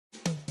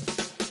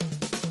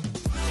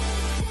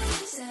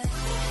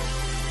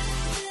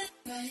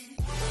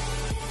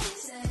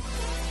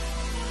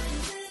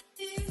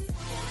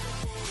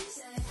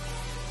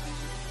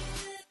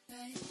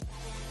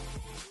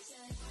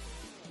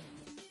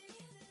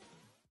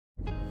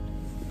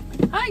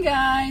Hi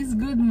guys!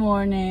 Good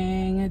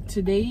morning!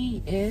 Today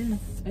is...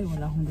 Ay,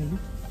 wala akong dalo.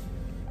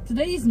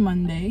 Today is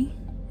Monday.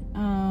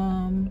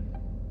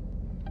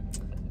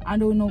 I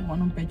don't know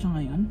kung anong petsa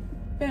ngayon.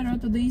 Pero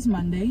today is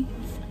Monday.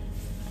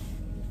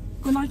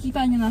 Kung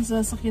nakikita nyo, nasa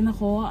sasakyan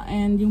ako.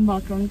 And yung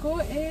background ko,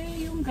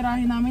 yung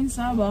garahe namin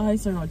sa bahay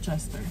sa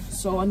Rochester.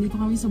 So, andito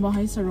kami sa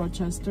bahay sa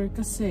Rochester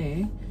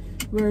kasi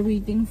we're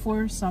waiting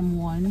for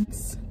someone.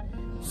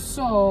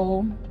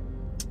 So,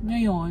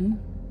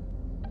 ngayon,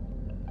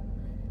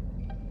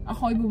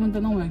 ako ay pumunta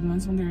ng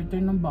Wegmans,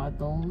 mag-return ng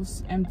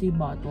bottles, empty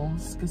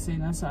bottles, kasi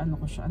nasa ano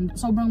ko siya,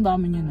 sobrang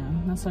dami niya na,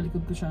 nasa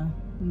likod ko siya,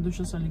 nandun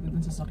siya sa likod ng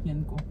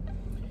sasakyan ko.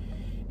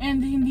 And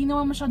hindi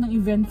naman masyadong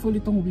eventful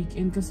itong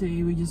weekend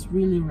kasi we just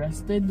really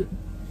rested.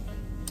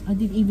 I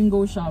didn't even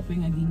go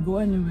shopping, I didn't go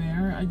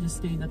anywhere, I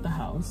just stayed at the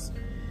house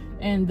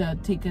and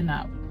take a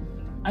nap.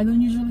 I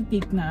don't usually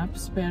take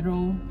naps,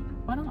 pero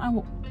parang I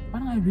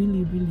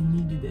really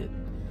needed it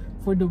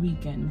for the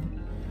weekend.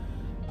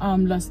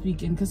 Last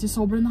weekend kasi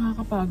sobrang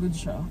nakakapagod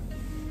siya.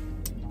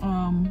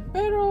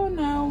 Pero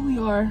now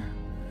we are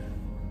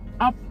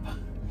up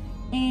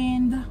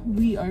and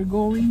we are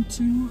going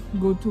to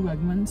go to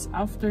Wegmans.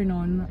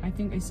 Afternoon, I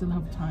think I still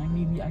have time.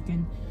 Maybe I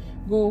can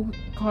go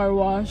car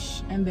wash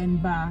and then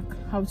back,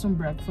 have some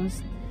breakfast,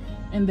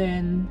 and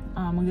then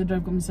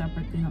mag-drive kami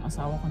separately ng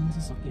asawa ko ng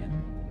sasakyan.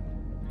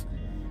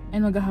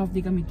 And mag-half day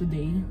kami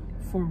today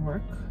for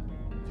work.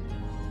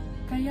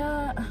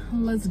 Kaya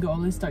let's go,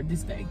 let's start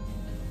this day.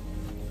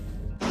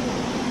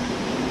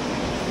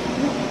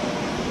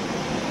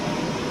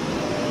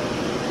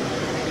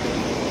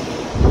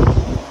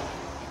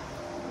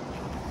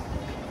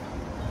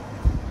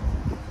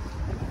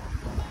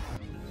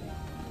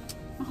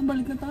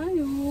 Balik na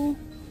tayo.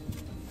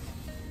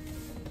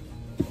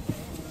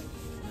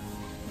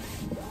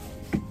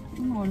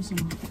 Ano oras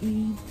na?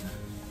 8,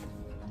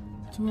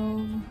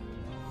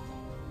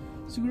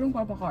 12. Siguro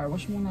magpapa-car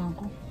wash muna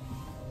ako.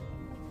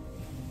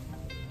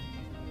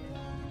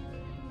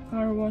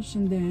 Car wash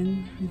and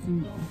then we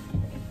can go.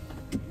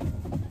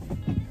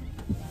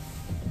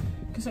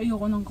 Kasi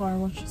ayoko ng car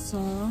wash sa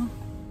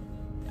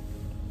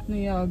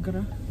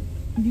Niagara.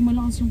 Hindi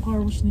malakas yung car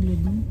wash nila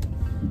dun.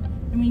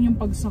 I mean yung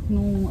pagsak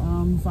nung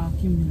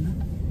vacuum nila.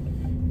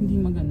 Hindi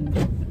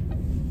maganda.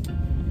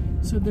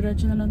 So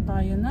diretso na lang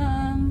tayo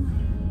ng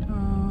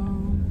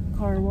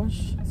car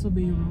wash sa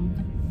Bay Road.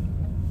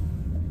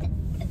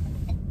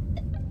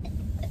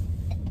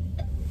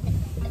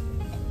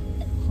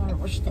 Car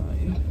wash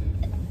tayo.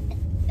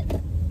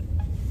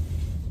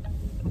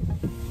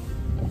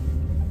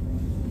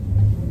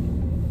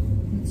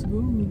 Let's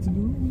go, let's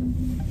go.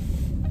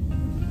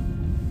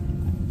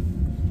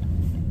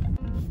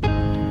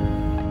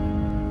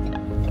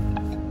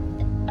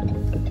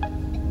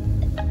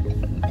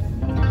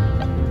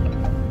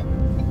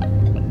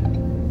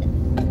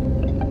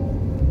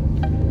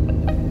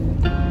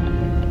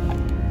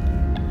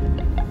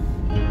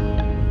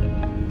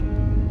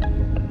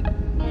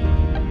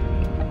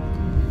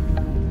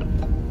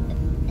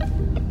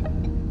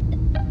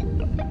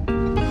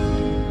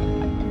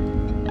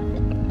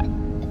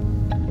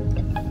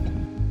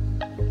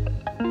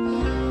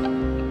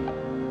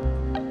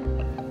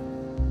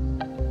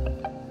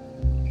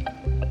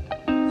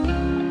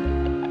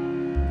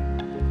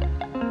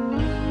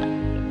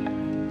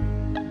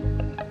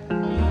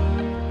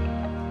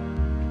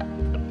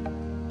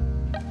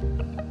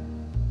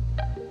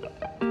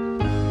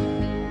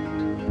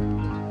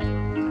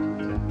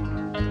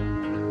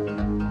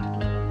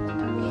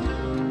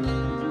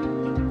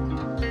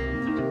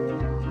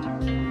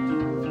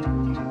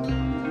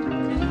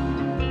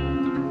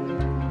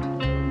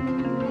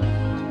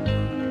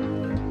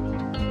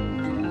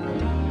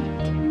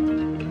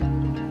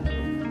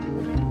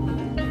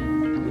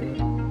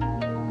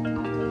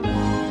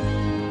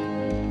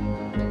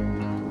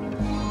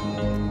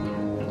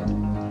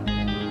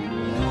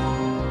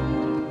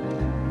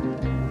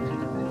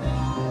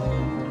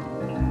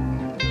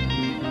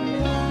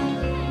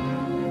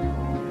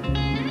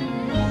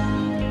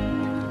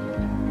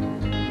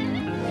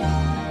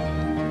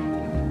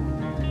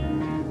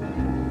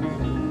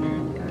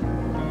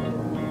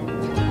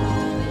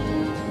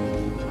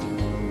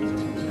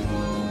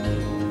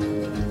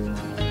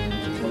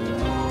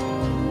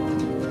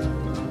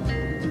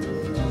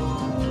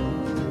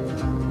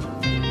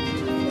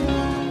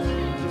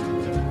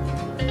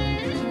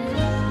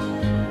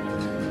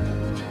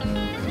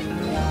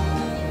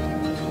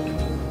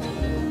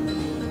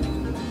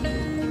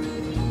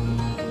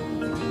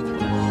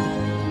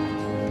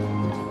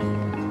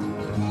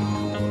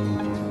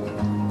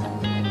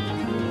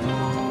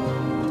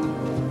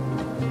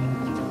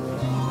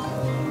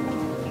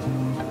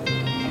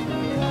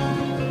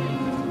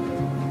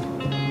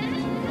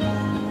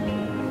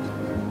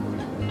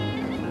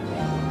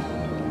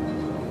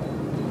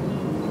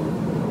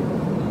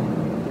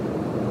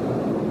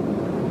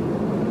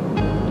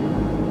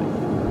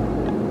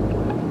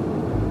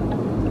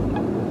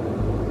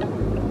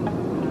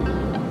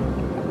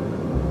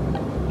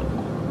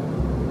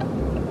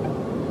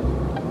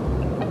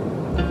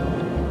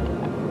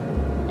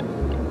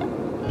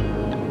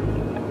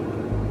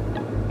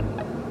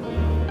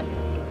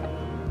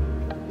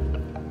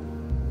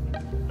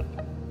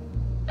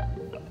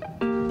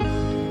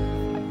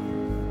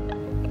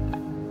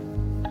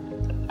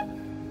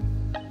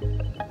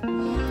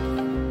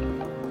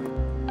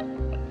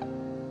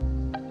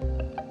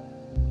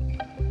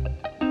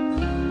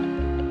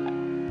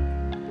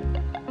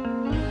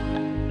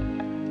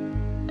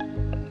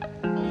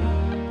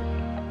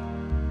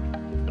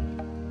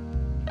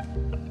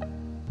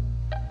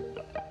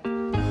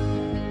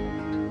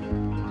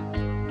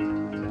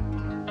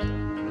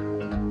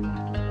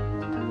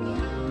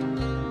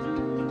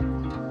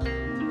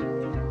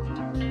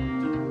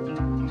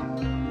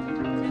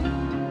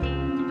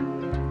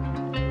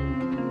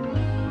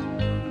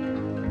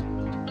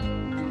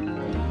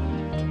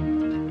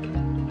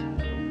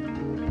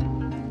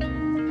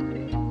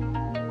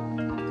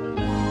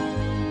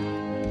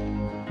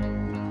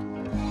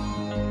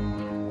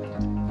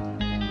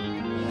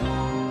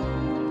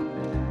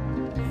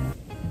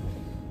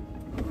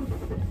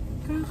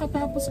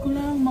 Kakatapos ko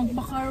lang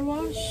magpa-car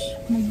wash,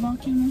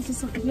 mag-vacuum ng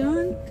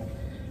sasakyan,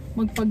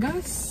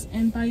 magpagas,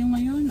 and tayo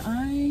ngayon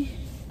ay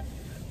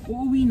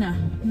uuwi na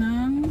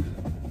ng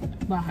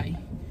bahay.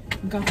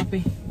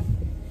 Magkakape.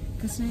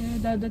 Kasi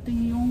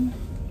dadating yung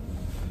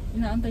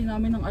inaantay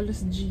namin ng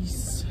alas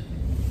 10.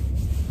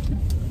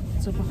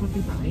 So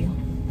pakape tayo.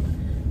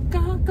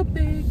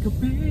 Kakape.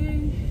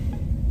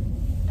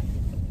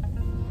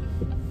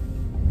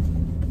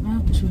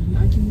 Actually,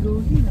 I can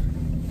go here.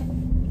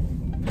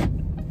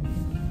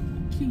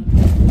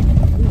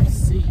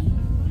 Let's see.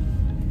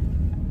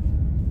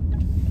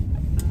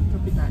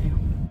 Kape tayo.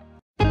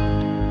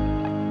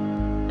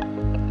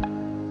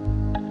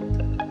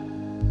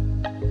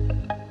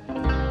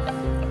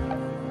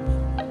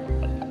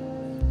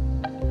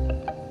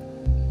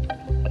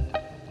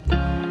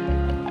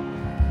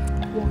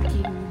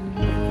 Walking.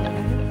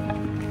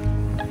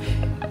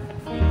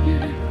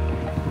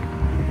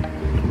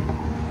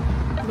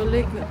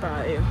 Balik na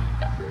tayo.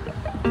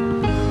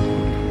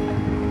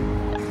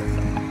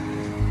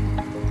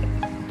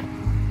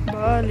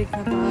 Balik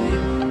na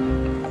tayo.